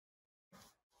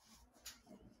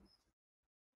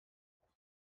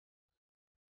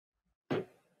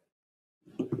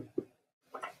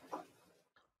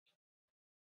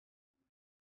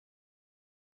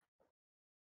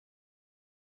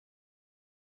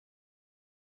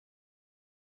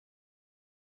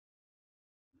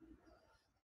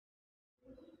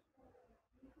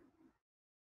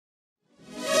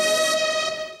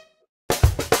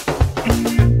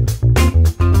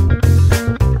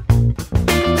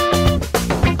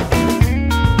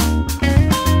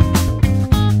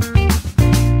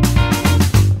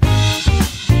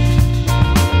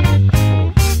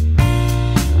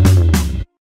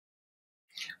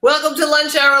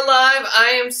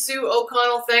I am Sue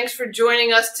O'Connell. Thanks for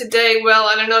joining us today. Well,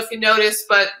 I don't know if you noticed,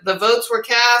 but the votes were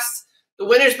cast, the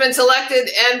winner's been selected,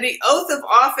 and the oath of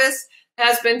office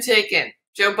has been taken.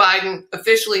 Joe Biden,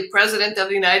 officially president of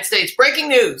the United States. Breaking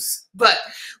news. But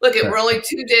look, we're only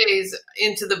 2 days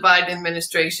into the Biden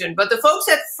administration. But the folks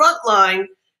at Frontline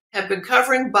have been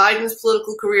covering Biden's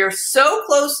political career so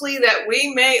closely that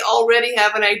we may already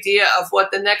have an idea of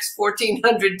what the next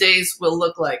 1,400 days will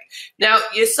look like. Now,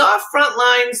 you saw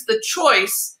Frontline's The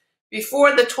Choice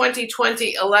before the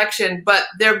 2020 election, but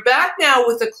they're back now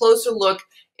with a closer look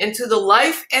into the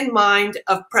life and mind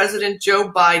of President Joe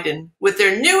Biden with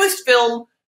their newest film,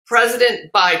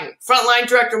 President Biden. Frontline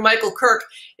director Michael Kirk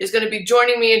is going to be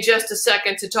joining me in just a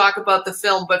second to talk about the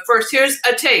film. But first, here's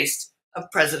a taste of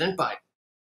President Biden.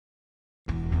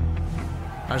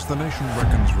 As the nation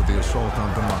reckons with the assault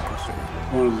on democracy,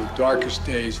 one of the darkest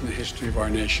days in the history of our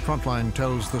nation, Frontline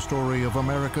tells the story of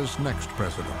America's next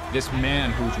president. This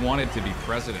man who's wanted to be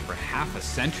president for half a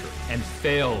century and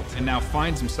failed and now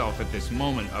finds himself at this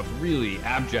moment of really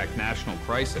abject national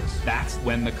crisis. That's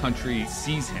when the country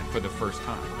sees him for the first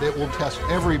time. It will test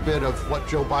every bit of what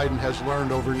Joe Biden has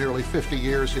learned over nearly 50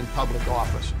 years in public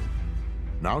office.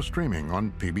 Now streaming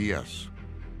on PBS.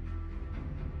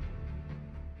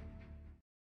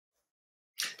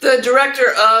 The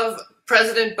director of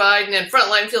President Biden and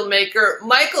Frontline filmmaker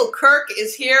Michael Kirk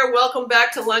is here. Welcome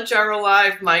back to Lunch Hour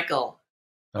Live, Michael.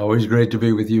 Always great to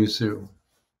be with you, Sue.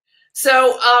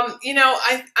 So,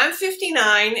 I'm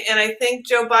 59, and I think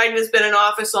Joe Biden has been in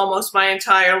office almost my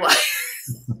entire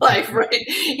life, right?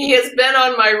 He has been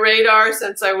on my radar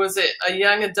since I was a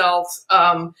young adult.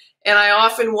 And I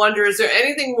often wonder, is there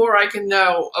anything more I can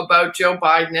know about Joe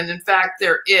Biden? And in fact,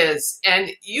 there is.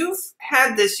 And you've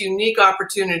had this unique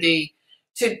opportunity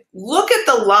to look at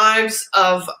the lives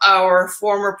of our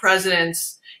former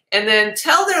presidents and then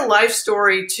tell their life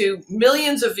story to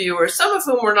millions of viewers, some of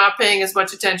whom were not paying as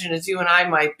much attention as you and I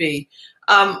might be.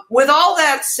 With all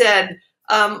that said,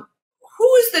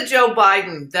 who is the Joe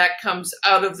Biden that comes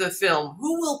out of the film?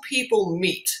 Who will people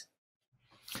meet?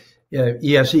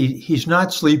 Yes, he's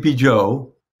not Sleepy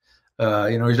Joe.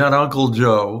 He's not Uncle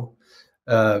Joe.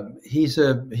 He is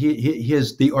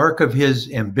the arc of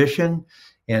his ambition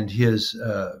and his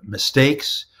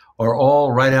mistakes are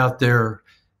all right out there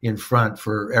in front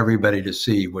for everybody to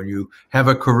see. When you have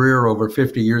a career over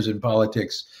 50 years in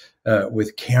politics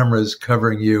with cameras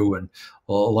covering you and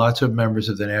lots of members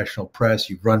of the national press,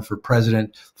 you've run for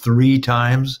president 3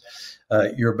 times.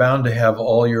 You're bound to have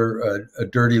all your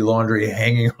dirty laundry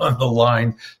hanging on the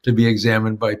line to be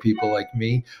examined by people like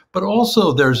me. But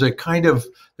also there's a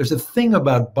thing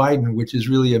about Biden which is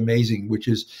really amazing, which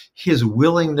is his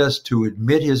willingness to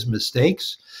admit his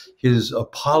mistakes, his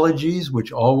apologies,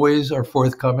 which always are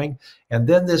forthcoming, and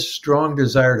then this strong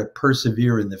desire to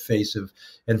persevere in the face of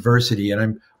adversity.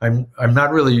 And I'm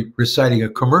not really reciting a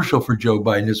commercial for Joe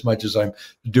Biden as much as I'm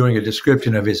doing a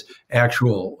description of his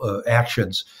actual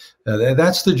actions.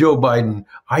 That's the Joe Biden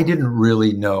I didn't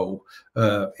really know.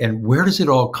 And where does it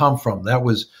all come from? That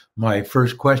was my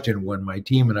first question when my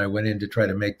team and I went in to try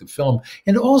to make the film.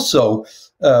 And also,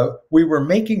 we were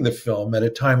making the film at a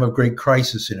time of great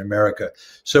crisis in America.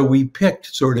 So we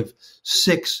picked sort of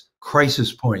 6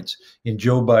 crisis points in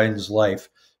Joe Biden's life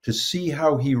to see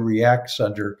how he reacts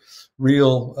under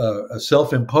real,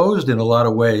 self-imposed in a lot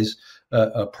of ways,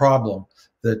 a problem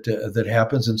that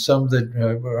happens, and some that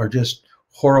are just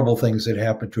horrible things that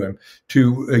happened to him,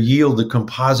 to yield the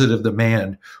composite of the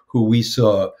man who we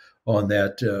saw on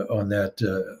that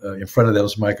in front of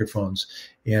those microphones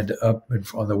and up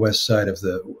on the west side of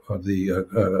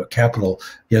the Capitol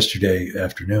yesterday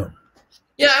afternoon.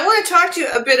 Yeah, I want to talk to you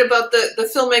a bit about the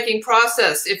filmmaking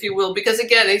process, if you will, because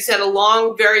again, he's had a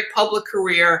long, very public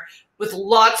career with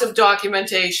lots of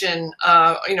documentation,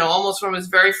 almost from his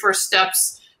very first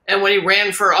steps and when he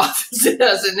ran for office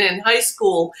in high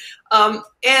school.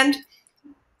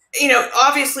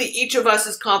 Obviously each of us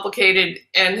is complicated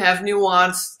and have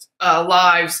nuanced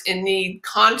lives and need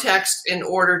context in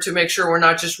order to make sure we're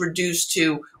not just reduced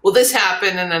to, well, this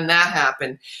happened and then that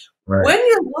happened. Right. When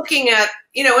you're looking at,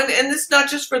 and this is not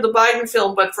just for the Biden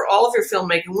film, but for all of your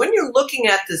filmmaking, when you're looking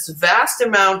at this vast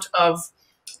amount of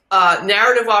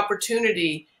narrative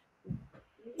opportunity,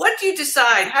 what do you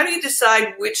decide? How do you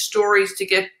decide which stories to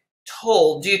get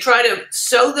told? Do you try to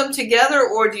sew them together,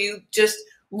 or do you just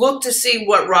look to see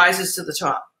what rises to the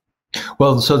top?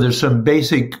 Well, so there's some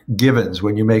basic givens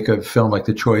when you make a film like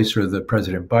The Choice or the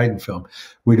President Biden film.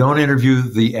 We don't interview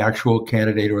the actual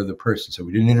candidate or the person. So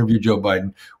we didn't interview Joe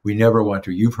Biden. We never want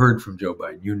to. You've heard from Joe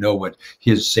Biden. You know what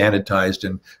his sanitized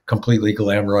and completely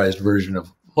glamorized version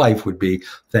of life would be,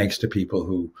 thanks to people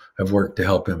who have worked to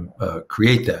help him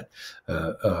create that,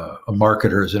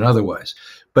 marketers and otherwise.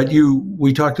 But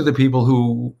we talked to the people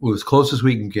who were as close as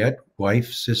we can get: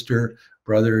 wife, sister,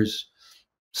 brothers,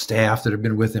 staff that have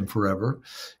been with him forever.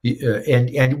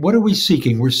 And what are we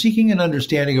seeking? We're seeking an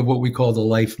understanding of what we call the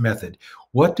life method.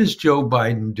 What does Joe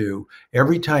Biden do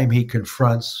every time he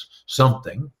confronts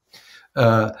something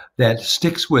that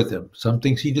sticks with him? Some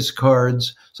things he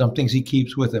discards, some things he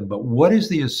keeps with him. But what is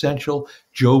the essential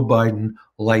Joe Biden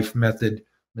life method?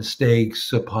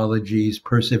 Mistakes, apologies,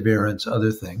 perseverance,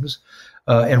 other things.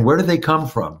 And where do they come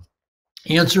from?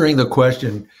 Answering the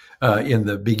question in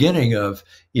the beginning of,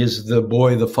 is the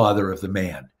boy the father of the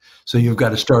man? So you've got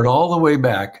to start all the way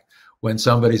back when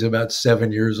somebody's about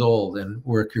 7 years old and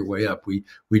work your way up. We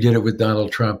did it with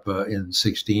Donald Trump in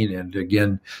 16 and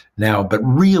again now. But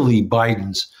really,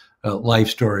 Biden's life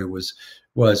story was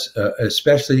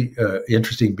especially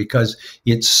interesting because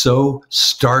it's so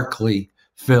starkly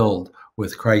filled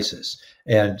with crisis,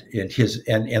 and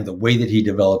the way that he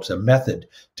develops a method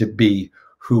to be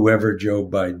whoever Joe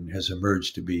Biden has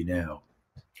emerged to be now.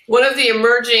 One of the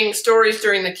emerging stories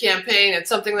during the campaign, it's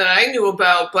something that I knew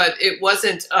about, but it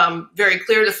wasn't very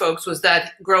clear to folks, was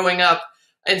that growing up,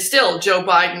 and still, Joe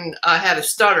Biden had a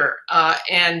stutter.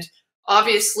 And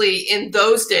obviously, in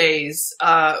those days,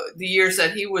 the years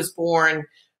that he was born,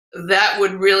 that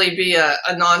would really be a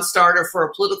non-starter for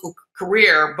a political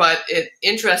career. But it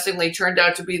interestingly turned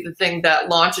out to be the thing that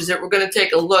launches it. We're going to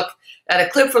take a look at a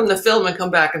clip from the film and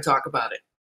come back and talk about it.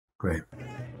 Great.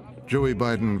 Joey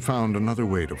Biden found another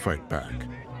way to fight back: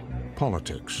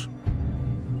 politics.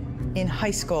 In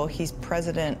high school, he's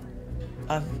president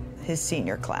of his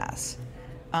senior class.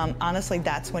 Honestly,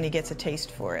 that's when he gets a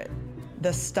taste for it.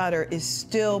 The stutter is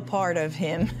still part of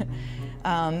him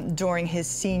during his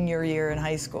senior year in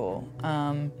high school,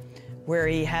 where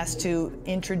he has to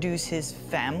introduce his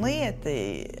family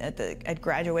at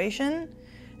graduation,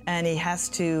 and he has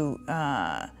to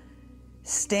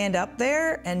stand up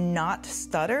there and not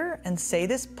stutter and say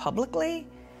this publicly,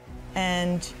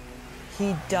 and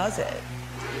he does it.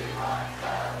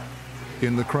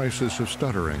 In the crisis of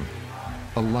stuttering,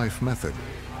 a life method: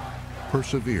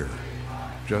 persevere,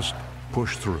 just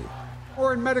push through.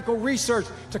 Or in medical research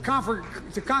to conquer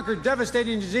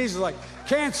devastating diseases like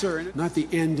cancer, not the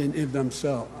end in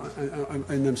themselves.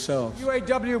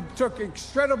 UAW took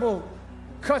incredible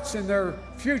cuts in their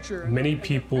future. Many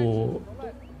people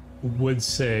would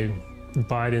say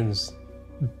Biden's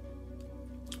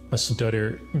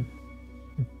stutter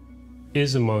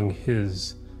is among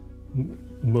his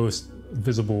most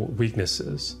visible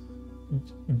weaknesses,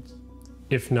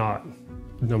 if not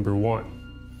number one.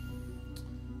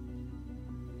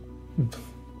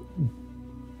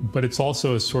 But it's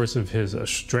also a source of his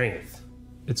strength.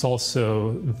 It's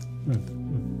also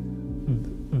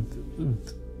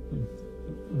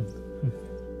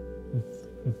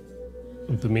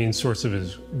the main source of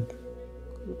his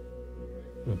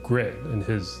grit and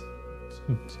his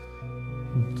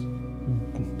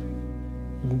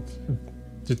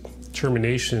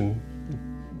determination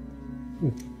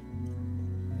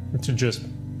to just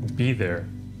be there,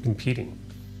 competing.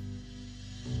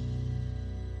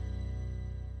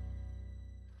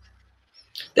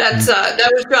 That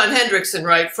was John Hendrickson,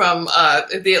 right, from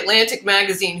the Atlantic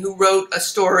magazine, who wrote a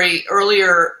story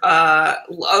earlier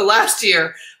last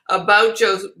year about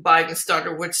Joe Biden's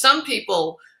stutter, which some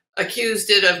people accused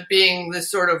it of being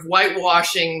this sort of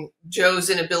whitewashing Joe's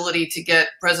inability to get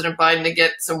President Biden to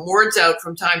get some words out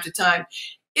from time to time.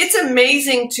 It's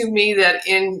amazing to me that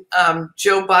in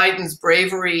Joe Biden's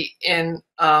bravery in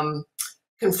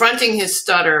confronting his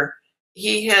stutter,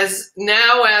 he has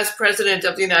now, as President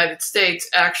of the United States,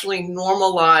 actually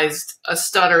normalized a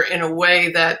stutter in a way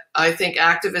that I think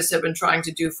activists have been trying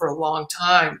to do for a long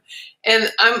time. And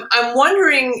I'm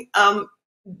wondering,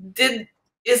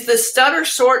 is the stutter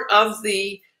sort of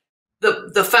the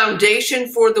foundation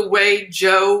for the way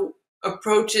Joe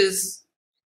approaches,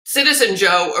 citizen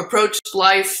Joe approached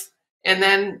life, and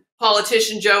then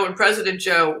politician Joe and President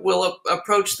Joe will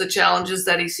approach the challenges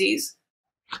that he sees?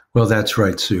 Well, that's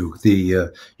right, Sue.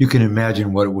 You can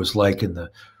imagine what it was like in the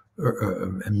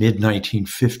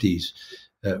mid-1950s.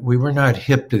 We were not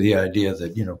hip to the idea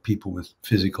that, people with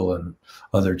physical and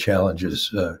other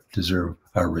challenges deserve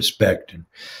our respect. And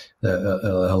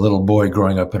a little boy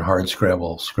growing up in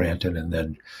hardscrabble Scranton and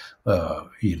then,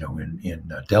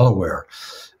 in Delaware,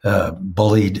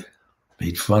 bullied,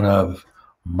 made fun of,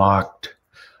 mocked,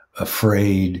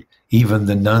 afraid, even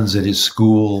the nuns at his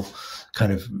school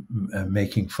kind of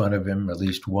making fun of him, at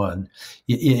least one.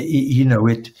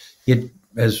 It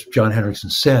as John Hendrickson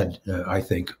said, I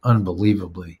think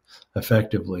unbelievably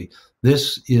effectively.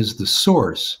 This is the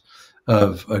source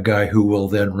of a guy who will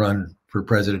then run for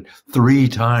president 3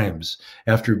 times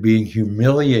after being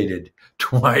humiliated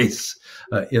twice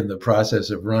in the process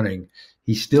of running.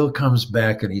 He still comes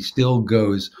back and he still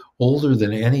goes older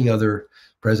than any other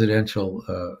presidential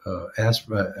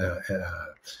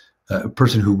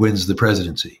person who wins the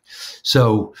presidency.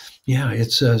 So, yeah,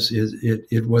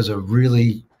 it was a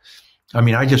really, I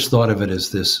mean, I just thought of it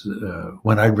as this,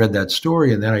 when I read that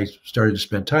story, and then I started to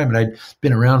spend time, and I'd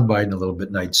been around Biden a little bit,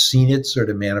 and I'd seen it sort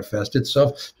of manifest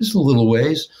itself just a little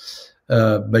ways.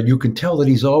 But you can tell that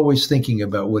he's always thinking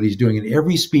about what he's doing. And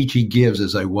every speech he gives,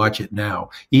 as I watch it now,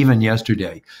 even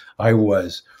yesterday, I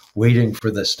was waiting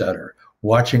for the stutter,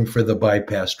 watching for the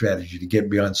bypass strategy to get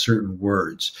beyond certain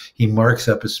words. He marks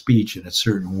up a speech in a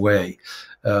certain way.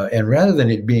 And rather than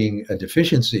it being a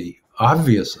deficiency,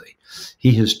 obviously,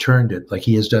 he has turned it, like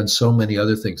he has done so many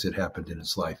other things that happened in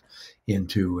his life,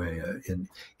 into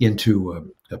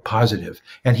a positive.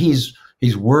 And he's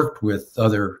worked with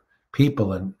other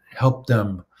people and helped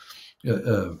them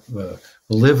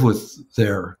live with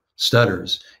their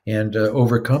stutters and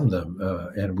overcome them.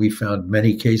 And we found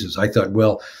many cases. I thought,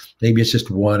 well, maybe it's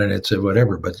just one and it's a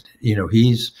whatever, but you know,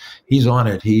 he's on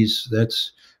it.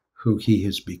 That's who he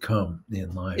has become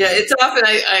in life. Yeah, it's often,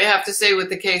 I have to say, with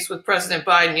the case with President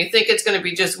Biden, you think it's going to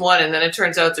be just one, and then it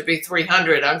turns out to be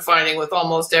 300. I'm finding with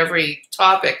almost every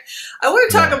topic. I want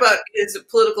to talk about his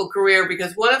political career,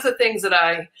 because one of the things that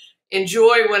I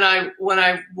enjoy when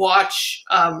I watch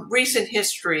recent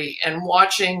history and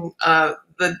watching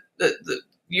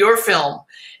your film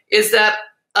is that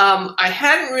I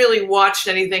hadn't really watched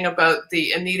anything about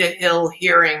the Anita Hill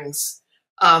hearings.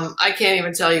 I can't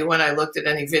even tell you when I looked at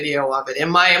any video of it.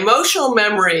 And my emotional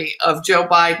memory of Joe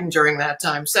Biden during that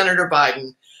time, Senator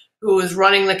Biden, who was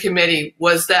running the committee,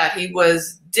 was that he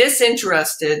was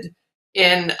disinterested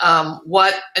in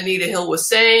what Anita Hill was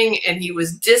saying, and he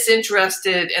was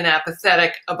disinterested and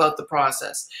apathetic about the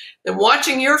process. Then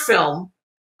watching your film,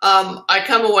 I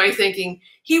come away thinking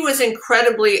he was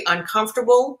incredibly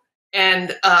uncomfortable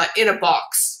and in a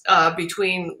box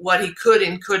between what he could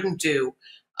and couldn't do.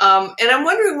 And I'm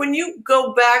wondering, when you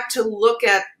go back to look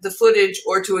at the footage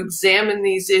or to examine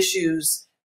these issues,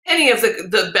 any of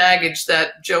the baggage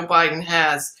that Joe Biden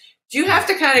has, do you have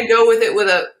to kind of go with it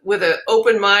with an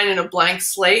open mind and a blank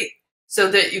slate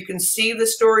so that you can see the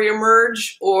story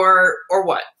emerge, or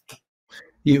what?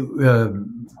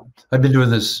 I've been doing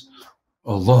this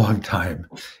a long time,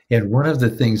 and one of the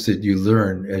things that you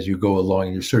learn as you go along,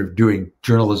 and you're sort of doing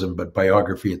journalism but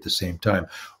biography at the same time.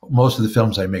 Most of the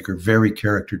films I make are very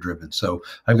character driven, so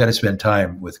I've got to spend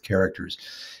time with characters.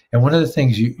 And one of the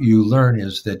things you learn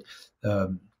is that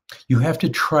you have to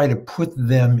try to put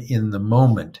them in the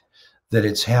moment that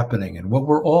it's happening, and what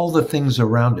were all the things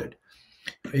around it.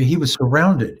 He was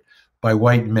surrounded by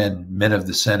white men of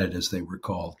the Senate, as they were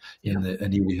called in the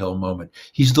Anita Hill moment.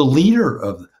 He's the leader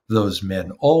of those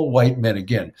men, all white men.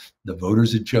 Again, the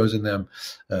voters had chosen them.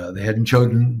 They hadn't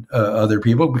chosen other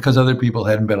people because other people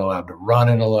hadn't been allowed to run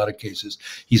in a lot of cases.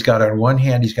 He's got, on one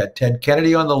hand, he's got Ted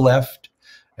Kennedy on the left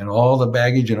and all the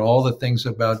baggage and all the things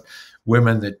about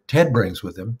women that Ted brings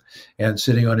with him. And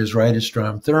sitting on his right is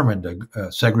Strom Thurmond, a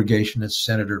segregationist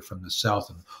senator from the South,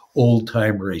 an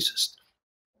old-time racist.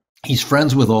 He's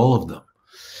friends with all of them.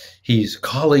 He's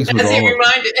colleagues with all of them.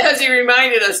 As he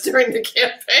reminded us during the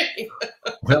campaign.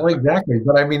 Well, exactly.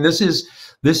 But I mean,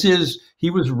 he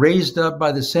was raised up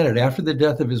by the Senate after the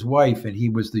death of his wife, and he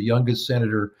was the youngest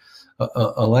senator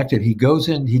elected. He goes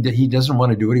in, he doesn't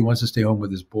want to do it. He wants to stay home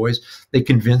with his boys. They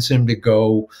convince him to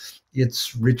go.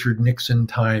 It's Richard Nixon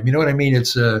time. You know what I mean?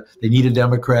 It's they need a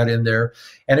Democrat in there.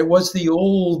 And it was the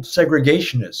old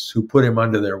segregationists who put him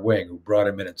under their wing, who brought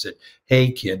him in and said,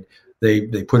 hey, kid.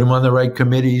 They put him on the right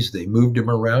committees. They moved him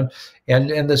around.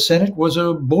 And the Senate was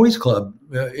a boys' club.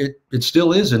 It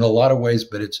still is in a lot of ways,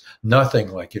 but it's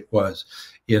nothing like it was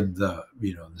in the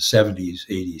the 70s,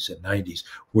 80s, and 90s,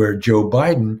 where Joe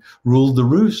Biden ruled the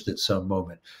roost at some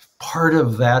moment. Part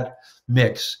of that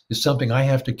mix is something I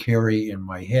have to carry in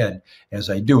my head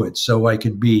as I do it, so I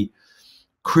can be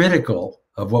critical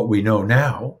of what we know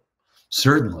now,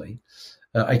 certainly.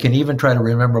 I can even try to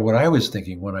remember what I was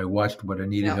thinking when I watched what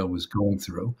Anita Hill was going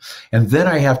through. And then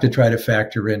I have to try to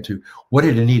factor into, what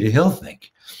did Anita Hill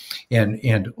think?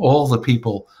 And all the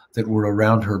people that were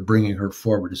around her bringing her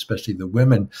forward, especially the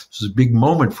women. This was a big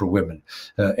moment for women.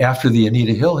 After the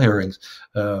Anita Hill hearings,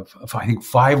 I think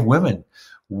 5 women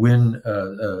win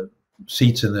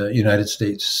seats in the United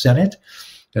States Senate.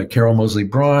 Carol Moseley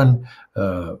Braun,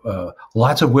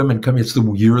 lots of women come. It's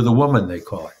the year of the woman, they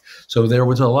call it. So there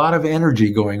was a lot of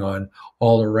energy going on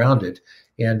all around it.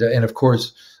 And of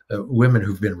course, women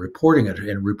who've been reporting it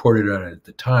and reported on it at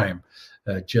the time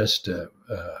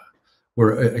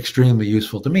were extremely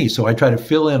useful to me. So I try to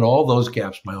fill in all those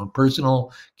gaps, my own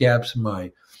personal gaps,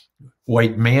 my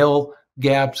white male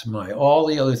gaps, all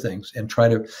the other things, and try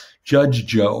to judge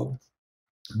Joe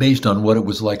based on what it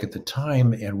was like at the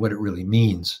time and what it really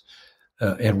means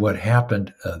and what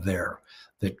happened there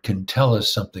that can tell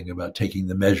us something about taking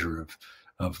the measure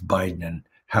of Biden and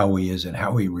how he is and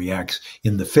how he reacts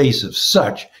in the face of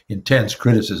such intense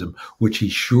criticism, which he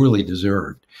surely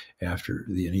deserved after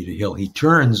the Anita Hill. He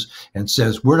turns and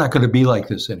says, we're not going to be like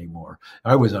this anymore.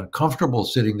 I was uncomfortable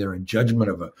sitting there in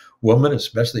judgment of a woman,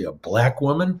 especially a black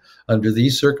woman under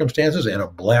these circumstances, and a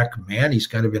black man. He's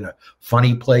kind of in a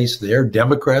funny place there.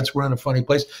 Democrats were in a funny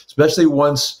place, especially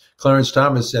once Clarence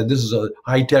Thomas said this is a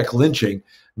high-tech lynching.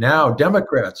 Now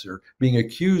Democrats are being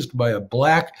accused by a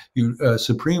black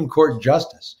Supreme Court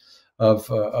justice of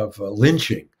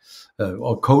lynching,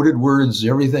 all coded words,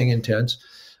 everything intense.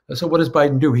 So what does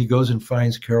Biden do? He goes and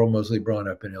finds Carol Moseley Braun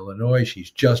up in Illinois. She's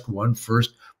just one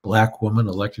first black woman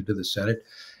elected to the Senate.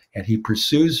 And he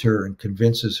pursues her and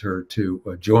convinces her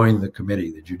to join the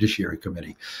committee, the Judiciary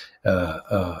Committee,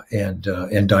 and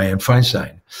Dianne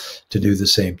Feinstein to do the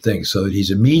same thing. So that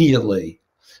he's immediately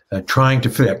trying to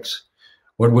fix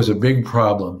what was a big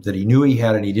problem that he knew he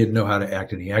had and he didn't know how to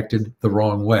act, and he acted the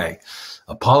wrong way.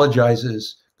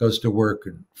 Apologizes, goes to work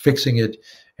and fixing it,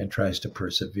 and tries to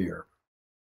persevere.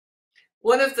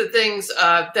 One of the things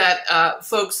that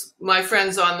folks, my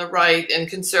friends on the right and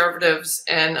conservatives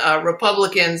and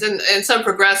Republicans and some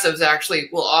progressives actually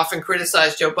will often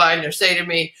criticize Joe Biden or say to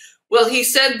me, well, he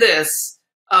said this,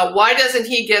 why doesn't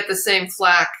he get the same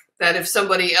flack that if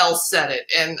somebody else said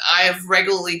it? And I have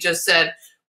regularly just said,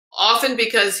 often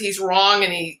because he's wrong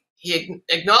and he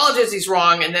acknowledges he's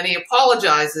wrong, and then he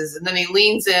apologizes, and then he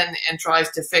leans in and tries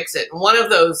to fix it. And one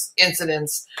of those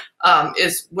incidents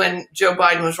is when Joe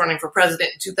Biden was running for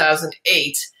president in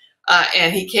 2008,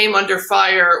 and he came under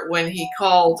fire when he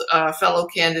called fellow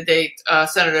candidate,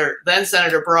 then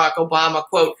Senator Barack Obama,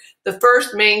 quote, the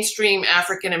first mainstream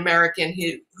African-American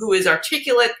who is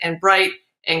articulate and bright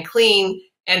and clean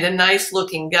and a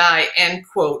nice-looking guy, end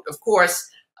quote. Of course,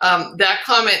 that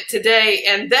comment today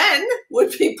and then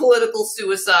would be political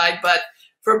suicide, but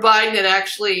for Biden, it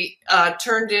actually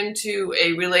turned into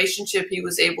a relationship he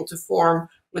was able to form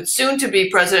with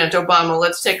soon-to-be President Obama.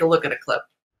 Let's take a look at a clip.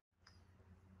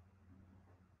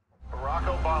 Barack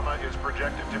Obama is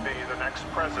projected to be the next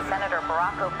president. Senator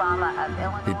Barack Obama of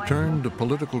Illinois. He turned a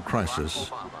political crisis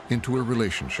into a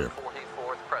relationship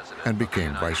and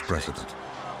became vice president.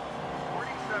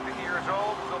 47 years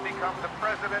old, will become the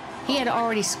president. He had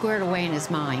already squared away in his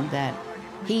mind that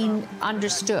he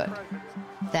understood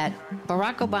that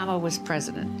Barack Obama was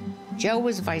president, Joe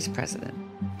was vice president,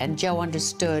 and Joe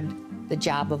understood the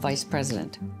job of vice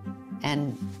president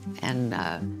and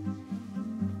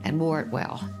wore it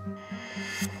well.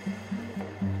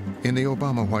 In the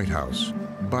Obama White House,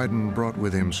 Biden brought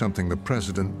with him something the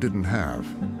president didn't have: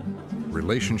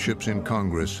 relationships in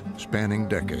Congress spanning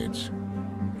decades.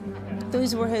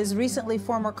 These were his recently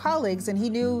former colleagues, and he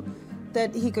knew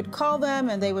that he could call them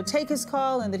and they would take his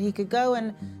call, and that he could go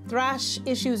and thrash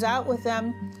issues out with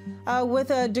them with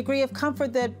a degree of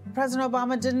comfort that President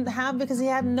Obama didn't have because he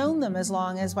hadn't known them as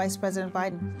long as Vice President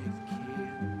Biden.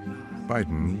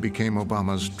 Biden became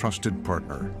Obama's trusted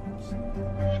partner.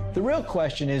 The real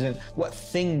question isn't what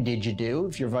thing did you do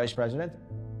if you're vice president.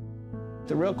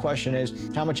 The real question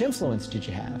is how much influence did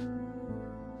you have?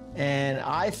 And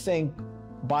I think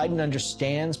Biden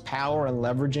understands power and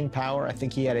leveraging power. I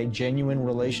think he had a genuine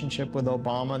relationship with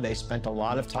Obama. They spent a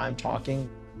lot of time talking.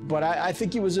 But I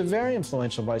think he was a very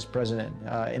influential vice president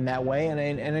in that way, and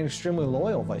an extremely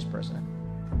loyal vice president.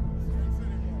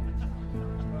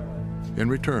 In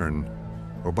return,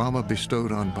 Obama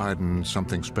bestowed on Biden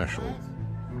something special,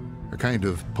 a kind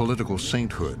of political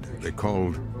sainthood they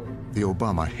called the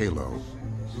Obama halo.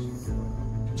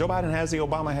 Joe Biden has the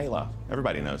Obama halo.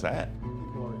 Everybody knows that.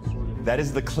 That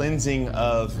is the cleansing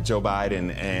of Joe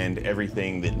Biden and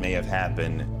everything that may have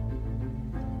happened.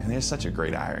 And there's such a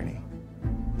great irony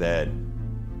that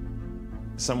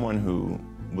someone who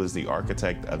was the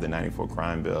architect of the '94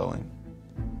 crime bill and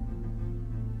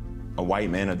a white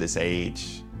man of this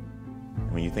age,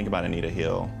 when you think about Anita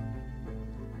Hill,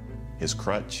 his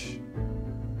crutch,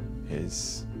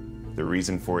 the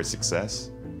reason for his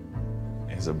success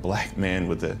is a black man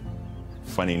with a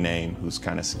funny name who's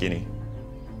kind of skinny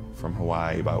from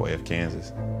Hawaii by way of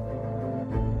Kansas.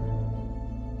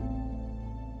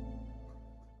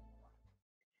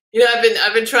 You know,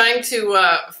 I've been trying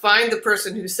to find the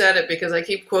person who said it because I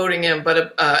keep quoting him, but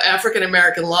an African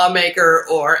American lawmaker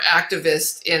or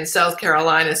activist in South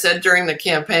Carolina said during the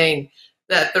campaign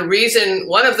that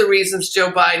one of the reasons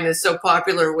Joe Biden is so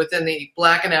popular within the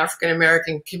Black and African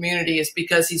American community is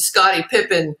because he's Scottie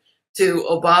Pippen to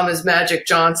Obama's Magic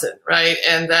Johnson, right?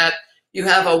 And that you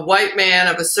have a white man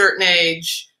of a certain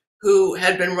age who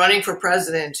had been running for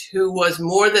president, who was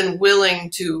more than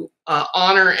willing to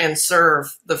honor and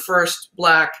serve the first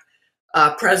Black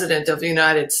president of the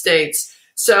United States.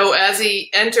 So as he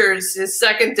enters his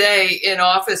second day in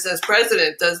office as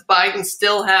president, does Biden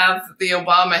still have the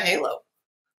Obama halo?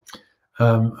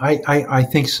 I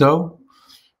think so.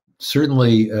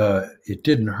 Certainly, it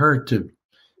didn't hurt to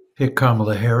pick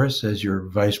Kamala Harris as your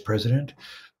vice president,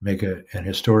 make an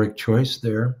historic choice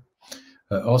there.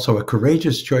 Also a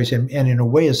courageous choice, and in a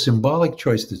way a symbolic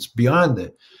choice that's beyond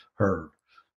the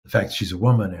fact that she's a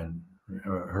woman and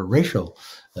her racial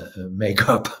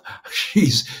makeup.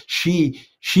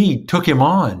 She took him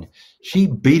on. She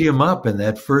beat him up in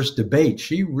that first debate.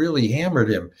 She really hammered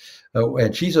him.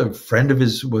 And she's was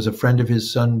a friend of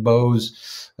his son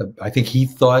Beau's. I think he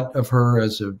thought of her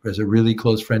as a really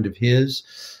close friend of his,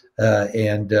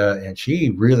 and she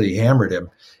really hammered him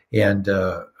and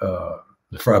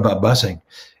about busing,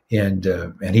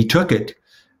 and he took it,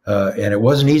 and it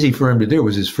wasn't easy for him to do. It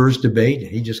was his first debate,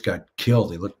 and he just got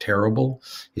killed. He looked terrible.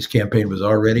 His campaign was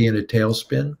already in a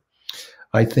tailspin.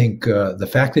 I think the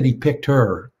fact that he picked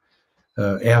her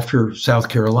after South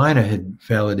Carolina had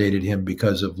validated him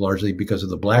largely because of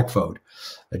the Black vote.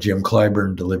 Jim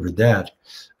Clyburn delivered that.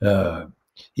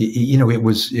 It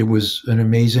was an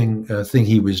amazing thing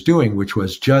he was doing, which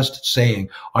was just saying,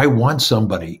 I want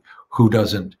somebody who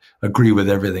doesn't agree with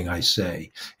everything I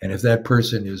say. And if that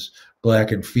person is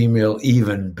Black and female,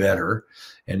 even better.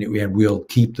 And we'll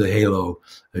keep the halo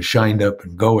shined up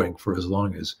and going for as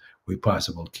long as we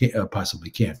possibly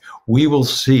can. We will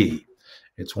see.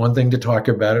 It's one thing to talk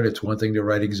about it. It's one thing to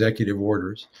write executive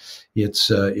orders.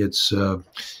 It's a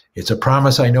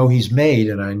promise I know he's made,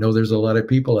 and I know there's a lot of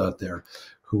people out there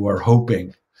who are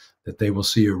hoping that they will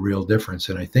see a real difference.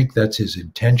 And I think that's his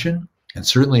intention, and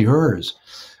certainly hers.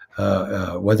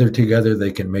 Whether together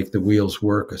they can make the wheels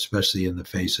work, especially in the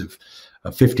face of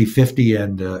 50-50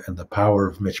 and the power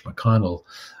of Mitch McConnell.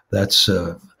 That's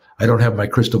I don't have my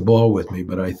crystal ball with me,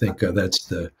 but I think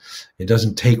it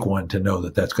doesn't take one to know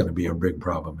that that's going to be a big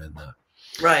problem in the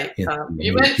right.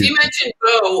 You mentioned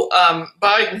Beau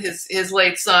Biden, his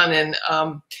late son, and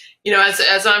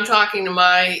as I'm talking to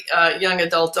my young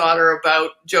adult daughter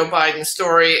about Joe Biden's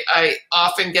story, I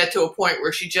often get to a point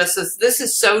where she just says, "This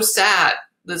is so sad."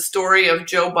 The story of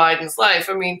Joe Biden's life.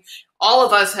 I mean, all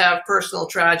of us have personal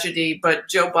tragedy, but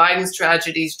Joe Biden's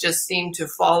tragedies just seem to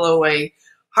follow a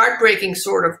heartbreaking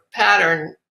sort of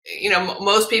pattern.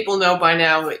 Most people know by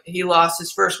now he lost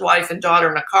his first wife and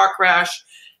daughter in a car crash,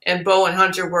 and Beau and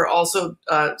Hunter were also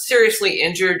seriously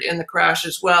injured in the crash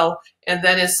as well. And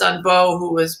then his son Beau,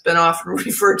 who has been often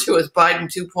referred to as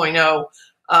Biden 2.0,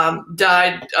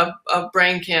 died of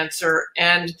brain cancer.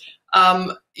 And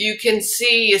you can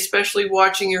see, especially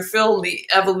watching your film, the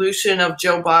evolution of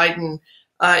Joe Biden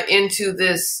into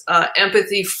this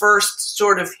empathy first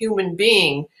sort of human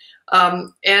being.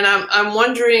 And I'm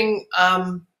wondering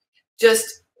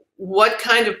just what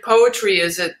kind of poetry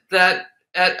is it that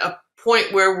at a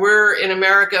point where we're in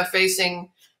America facing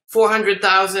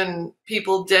 400,000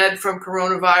 people dead from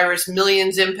coronavirus,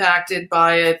 millions impacted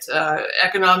by it,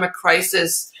 economic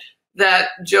crisis, that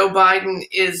Joe Biden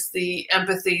is the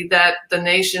empathy that the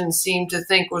nation seemed to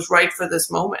think was right for this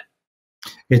moment?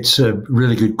 It's a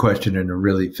really good question and a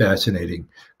really fascinating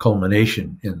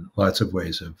culmination in lots of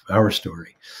ways of our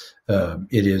story.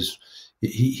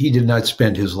 He did not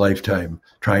spend his lifetime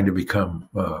trying to become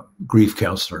a grief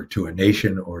counselor to a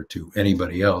nation or to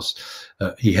anybody else.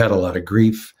 He had a lot of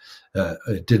grief.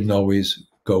 It didn't always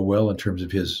go well in terms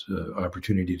of his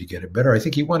opportunity to get it better. I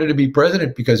think he wanted to be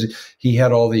president because he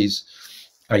had all these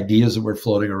ideas that were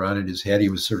floating around in his head. He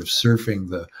was sort of surfing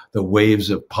the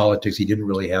waves of politics. He didn't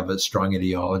really have a strong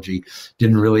ideology,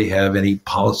 didn't really have any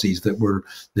policies that were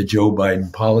the Joe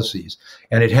Biden policies.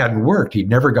 And it hadn't worked. He'd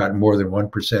never gotten more than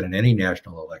 1% in any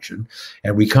national election.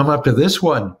 And we come up to this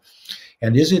one.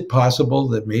 And is it possible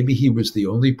that maybe he was the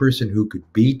only person who could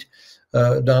beat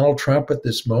Donald Trump at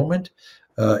this moment?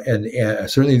 And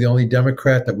certainly the only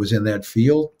Democrat that was in that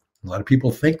field. A lot of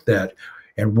people think that.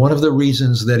 And one of the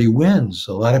reasons that he wins,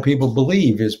 a lot of people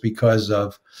believe, is because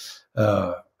of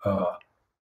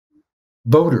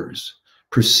voters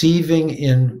perceiving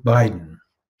in Biden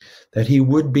that he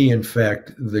would be, in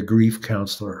fact, the grief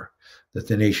counselor that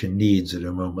the nation needs at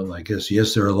a moment like this.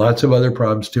 Yes, there are lots of other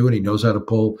problems too, and he knows how to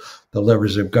pull the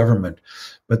levers of government.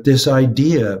 But this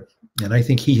idea, and I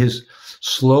think he has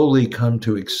slowly come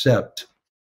to accept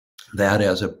that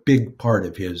as a big part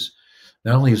of his,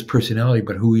 not only his personality,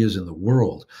 but who he is in the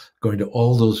world, going to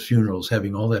all those funerals,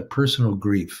 having all that personal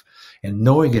grief and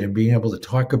knowing it and being able to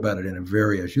talk about it in a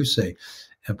very, as you say,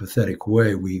 empathetic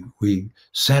way. We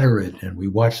center it and we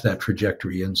watch that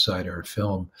trajectory inside our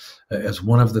film as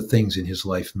one of the things in his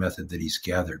life method that he's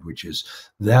gathered, which is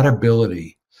that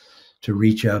ability to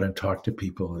reach out and talk to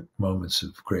people at moments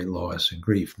of great loss and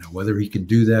grief. Now, whether he can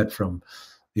do that from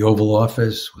the Oval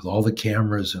Office with all the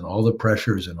cameras and all the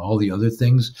pressures and all the other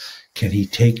things, can he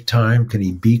take time? Can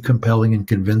he be compelling and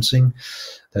convincing?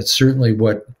 That's certainly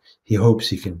what he hopes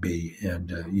he can be.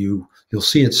 And you'll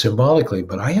see it symbolically,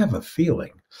 but I have a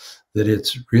feeling that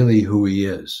it's really who he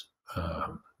is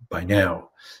by now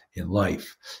in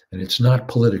life. And it's not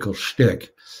political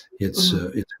shtick. It's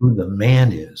who the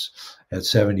man is at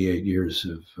 78 years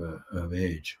of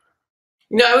age.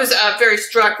 No, I was very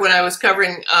struck when I was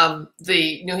covering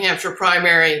the New Hampshire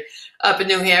primary up in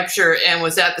New Hampshire and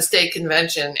was at the state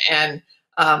convention, and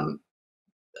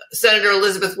Senator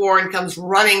Elizabeth Warren comes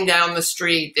running down the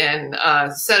street, and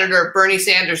Senator Bernie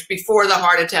Sanders, before the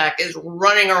heart attack, is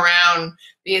running around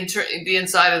the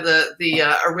inside of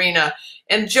the arena.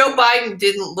 And Joe Biden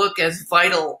didn't look as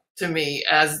vital to me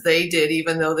as they did,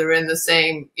 even though they're in the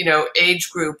same, age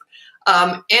group.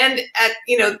 And at,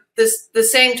 the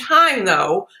same time,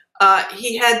 though,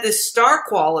 he had this star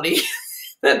quality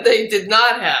that they did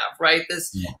not have, right?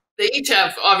 They each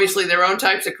have obviously their own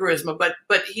types of charisma,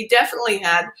 but he definitely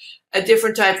had a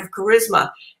different type of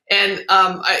charisma. And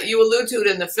you allude to it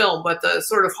in the film, but the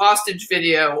sort of hostage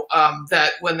video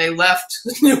that when they left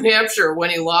New Hampshire, when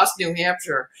he lost New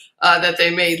Hampshire, that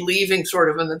they made leaving sort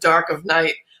of in the dark of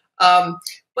night. But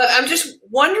I'm just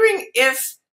wondering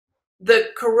if the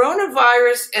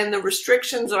coronavirus and the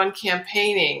restrictions on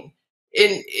campaigning,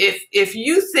 if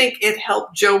you think it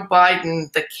helped Joe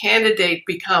Biden, the candidate,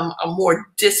 become a more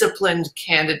disciplined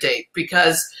candidate,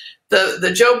 because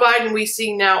the Joe Biden we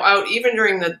see now out, even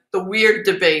during the weird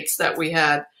debates that we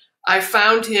had, I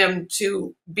found him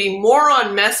to be more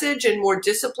on message and more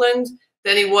disciplined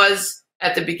than he was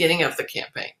at the beginning of the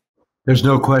campaign. There's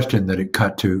no question that it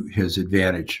cut to his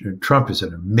advantage. Trump is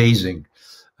an amazing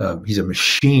he's a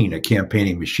machine, a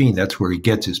campaigning machine. That's where he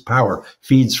gets his power,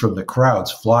 feeds from the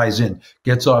crowds, flies in,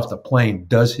 gets off the plane,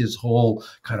 does his whole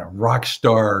kind of rock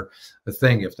star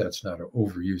thing, if that's not an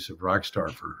overuse of rock star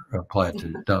for applied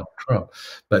to Donald Trump.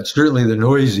 But certainly the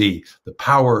noisy, the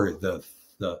power, the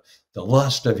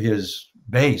lust of his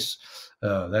base,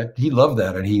 that he loved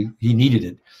that and he needed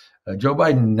it. Joe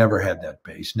Biden never had that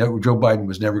base. Joe Biden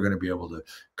was never going to be able to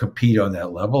compete on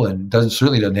that level, and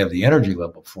certainly doesn't have the energy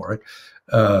level for it.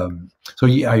 So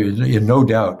yeah, no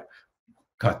doubt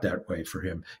cut that way for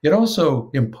him. It also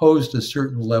imposed a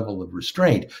certain level of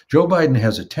restraint. Joe Biden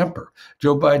has a temper.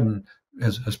 Joe Biden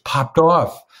has popped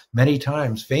off many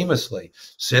times, famously,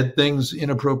 said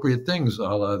inappropriate things, a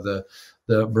la the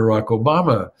Barack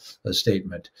Obama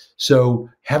statement. So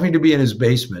having to be in his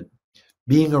basement,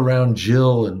 being around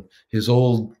Jill and his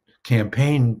old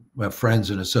campaign friends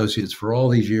and associates for all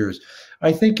these years,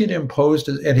 I think it imposed,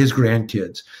 and his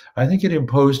grandkids, I think it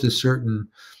imposed a certain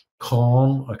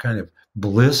calm, a kind of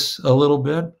bliss a little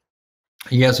bit.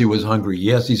 Yes, he was hungry.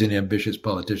 Yes, he's an ambitious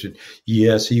politician.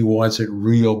 Yes, he wants it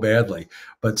real badly.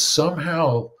 But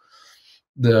somehow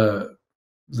the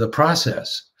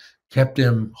process kept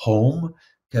him home,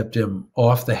 kept him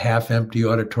off the half-empty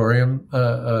auditorium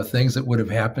things that would have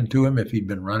happened to him if he'd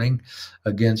been running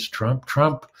against Trump.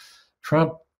 Trump,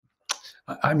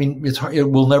 I mean, it's hard.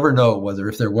 We'll never know whether,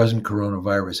 if there wasn't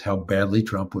coronavirus, how badly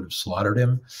Trump would have slaughtered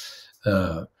him.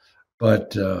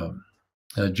 But Joe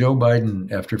Biden,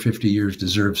 after 50 years,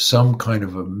 deserves some kind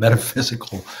of a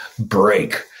metaphysical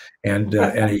break. And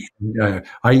when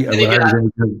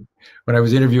I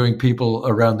was interviewing people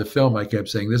around the film, I kept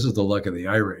saying, "This is the luck of the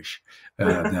Irish."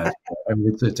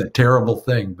 It's a terrible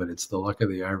thing, but it's the luck of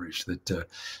the Irish that,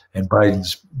 and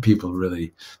Biden's people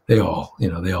really, they all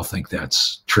think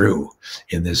that's true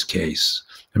in this case.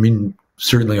 I mean,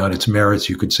 certainly on its merits,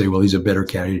 you could say, well, he's a better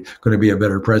candidate, going to be a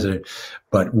better president,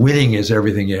 but winning is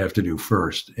everything you have to do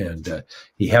first. And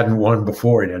he hadn't won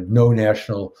before. He had no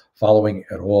national following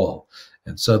at all.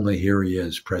 And suddenly here he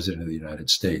is, president of the United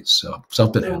States. So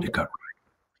something had to cut right.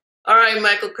 All right,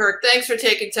 Michael Kirk, thanks for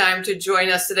taking time to join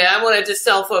us today. I want to just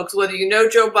tell folks, whether you know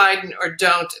Joe Biden or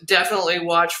don't, definitely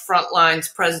watch Frontline's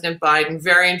President Biden.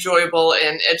 Very enjoyable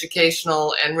and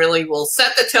educational, and really will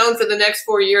set the tone for the next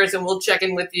 4 years. And we'll check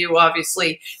in with you,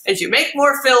 obviously, as you make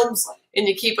more films and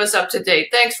you keep us up to date.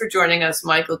 Thanks for joining us,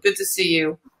 Michael. Good to see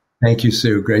you. Thank you,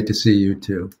 Sue. Great to see you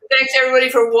too. Thanks everybody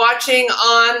for watching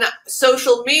on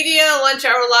social media. Lunch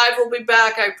Hour Live will be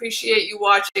back. I appreciate you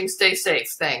watching. Stay safe.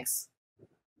 Thanks.